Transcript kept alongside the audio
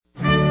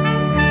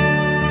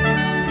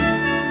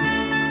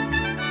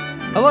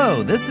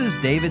Hello, this is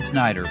David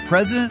Snyder,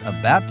 President of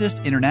Baptist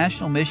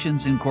International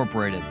Missions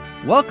Incorporated,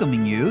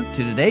 welcoming you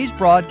to today's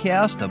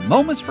broadcast of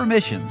Moments for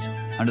Missions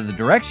under the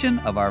direction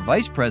of our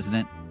Vice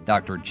President,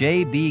 Dr.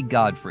 J.B.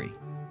 Godfrey.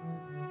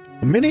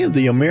 Many of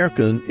the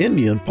American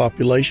Indian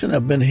population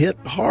have been hit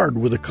hard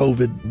with the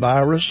COVID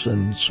virus,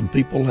 and some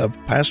people have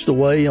passed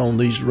away on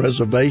these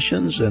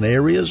reservations and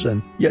areas,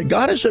 and yet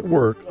God is at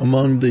work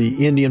among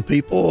the Indian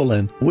people,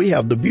 and we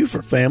have the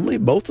Buford family.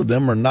 Both of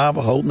them are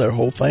Navajo, and their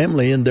whole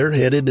family, and they're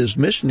headed as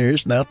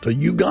missionaries now to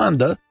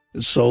Uganda.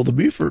 So the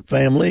Buford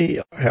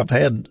family have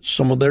had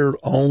some of their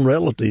own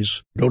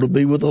relatives go to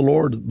be with the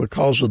Lord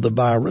because of the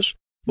virus.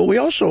 But we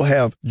also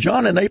have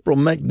John and April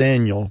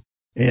McDaniel.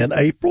 And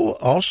April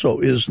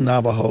also is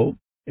Navajo.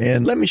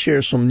 And let me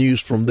share some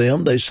news from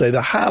them. They say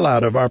the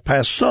highlight of our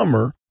past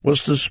summer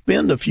was to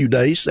spend a few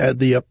days at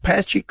the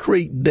Apache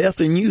Creek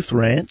Deaf and Youth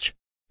Ranch.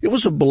 It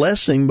was a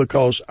blessing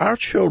because our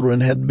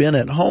children had been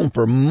at home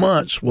for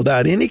months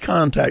without any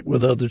contact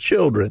with other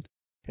children.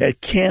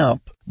 At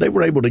camp, they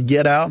were able to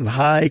get out and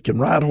hike and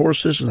ride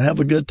horses and have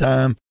a good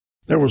time.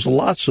 There was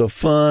lots of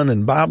fun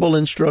and Bible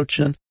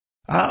instruction.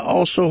 I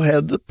also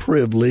had the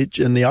privilege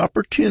and the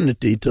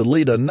opportunity to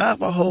lead a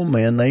Navajo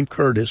man named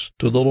Curtis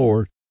to the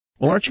Lord.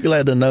 Well, aren't you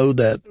glad to know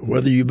that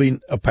whether you be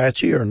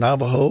Apache or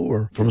Navajo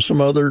or from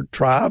some other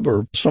tribe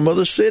or some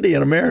other city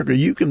in America,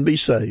 you can be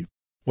saved?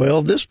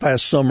 Well, this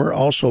past summer,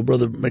 also,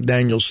 Brother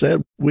McDaniel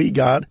said, we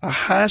got a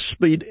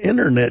high-speed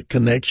internet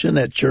connection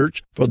at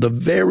church for the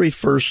very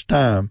first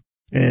time.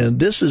 And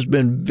this has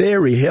been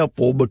very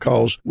helpful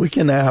because we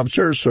can now have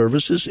church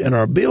services in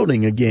our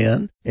building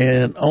again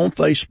and on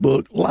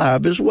Facebook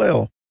Live as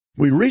well.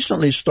 We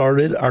recently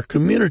started our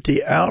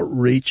community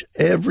outreach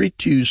every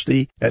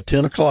Tuesday at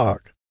 10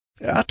 o'clock.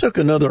 I took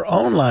another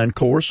online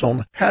course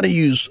on how to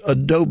use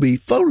Adobe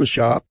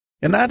Photoshop,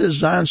 and I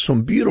designed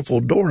some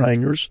beautiful door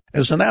hangers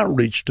as an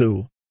outreach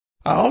tool.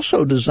 I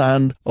also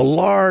designed a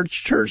large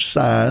church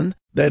sign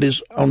that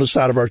is on the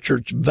side of our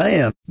church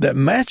van that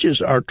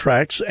matches our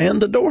tracts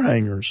and the door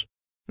hangers.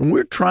 And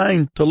we're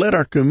trying to let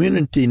our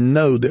community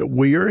know that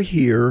we are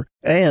here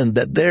and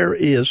that there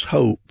is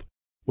hope.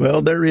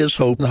 Well, there is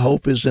hope, and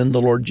hope is in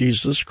the Lord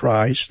Jesus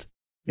Christ.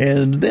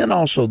 And then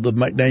also the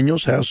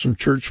McDaniels have some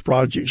church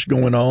projects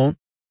going on.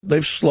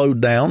 They've slowed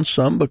down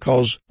some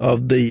because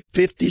of the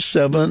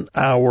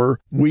 57-hour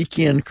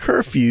weekend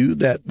curfew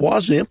that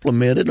was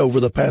implemented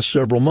over the past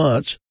several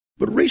months.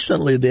 But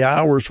recently the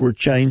hours were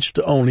changed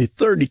to only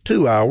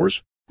 32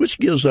 hours, which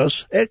gives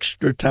us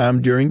extra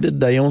time during the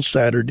day on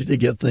Saturday to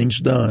get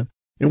things done.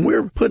 And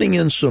we're putting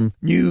in some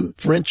new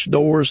French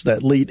doors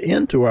that lead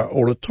into our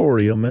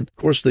auditorium. And, of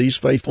course, these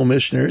faithful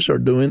missionaries are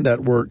doing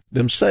that work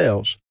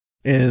themselves.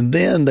 And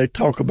then they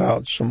talk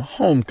about some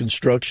home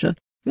construction.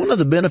 One of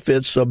the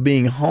benefits of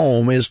being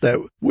home is that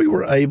we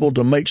were able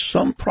to make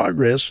some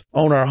progress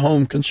on our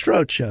home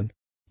construction.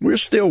 We're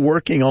still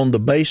working on the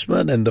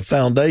basement and the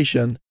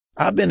foundation.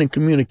 I've been in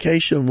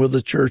communication with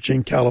a church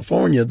in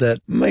California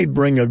that may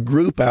bring a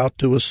group out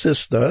to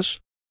assist us.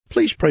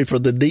 Please pray for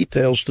the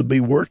details to be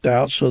worked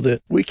out so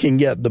that we can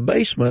get the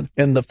basement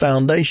and the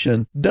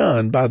foundation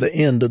done by the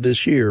end of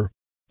this year.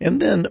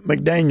 And then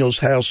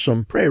McDaniels has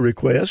some prayer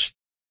requests.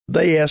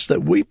 They ask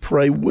that we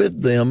pray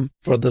with them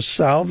for the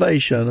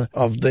salvation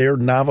of their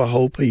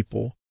Navajo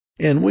people,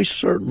 and we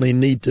certainly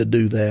need to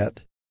do that.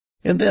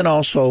 And then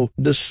also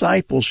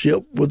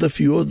discipleship with a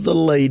few of the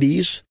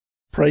ladies.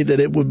 Pray that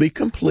it would be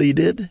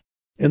completed,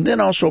 and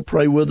then also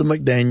pray with the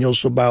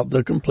McDaniels about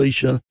the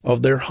completion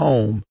of their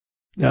home.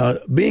 Now,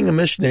 being a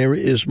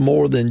missionary is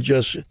more than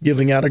just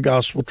giving out a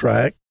gospel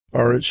tract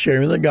or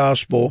sharing the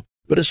gospel,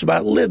 but it's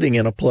about living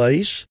in a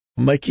place,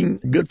 making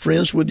good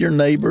friends with your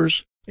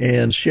neighbors,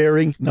 and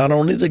sharing not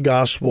only the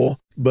gospel,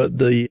 but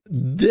the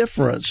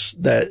difference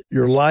that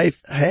your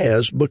life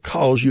has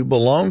because you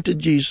belong to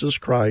Jesus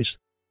Christ.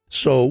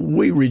 So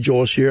we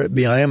rejoice here at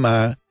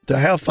BIMI to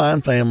have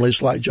fine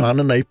families like John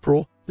and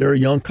April. They're a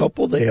young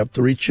couple. They have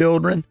 3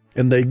 children,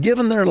 and they've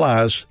given their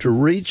lives to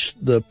reach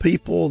the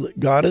people that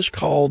God has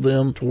called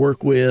them to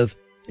work with.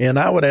 And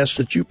I would ask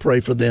that you pray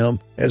for them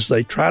as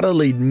they try to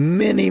lead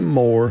many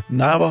more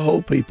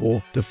Navajo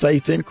people to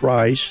faith in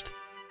Christ,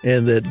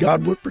 and that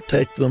God would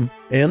protect them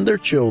and their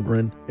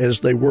children as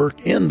they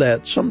work in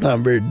that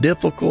sometimes very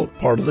difficult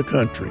part of the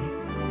country.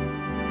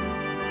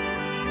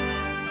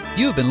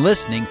 You've been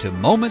listening to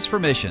Moments for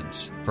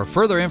Missions. For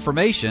further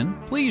information,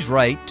 please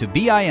write to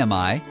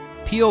BIMI,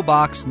 P.O.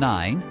 Box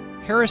 9,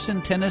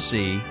 Harrison,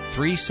 Tennessee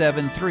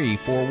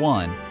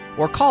 37341,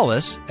 or call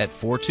us at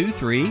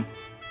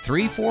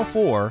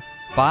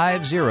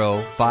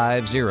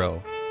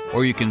 423-344-5050.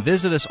 Or you can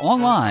visit us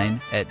online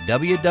at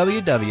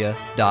www.bimi.org.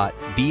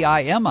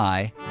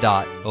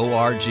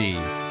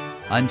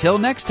 Until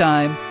next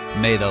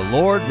time, may the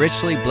Lord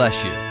richly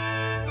bless you.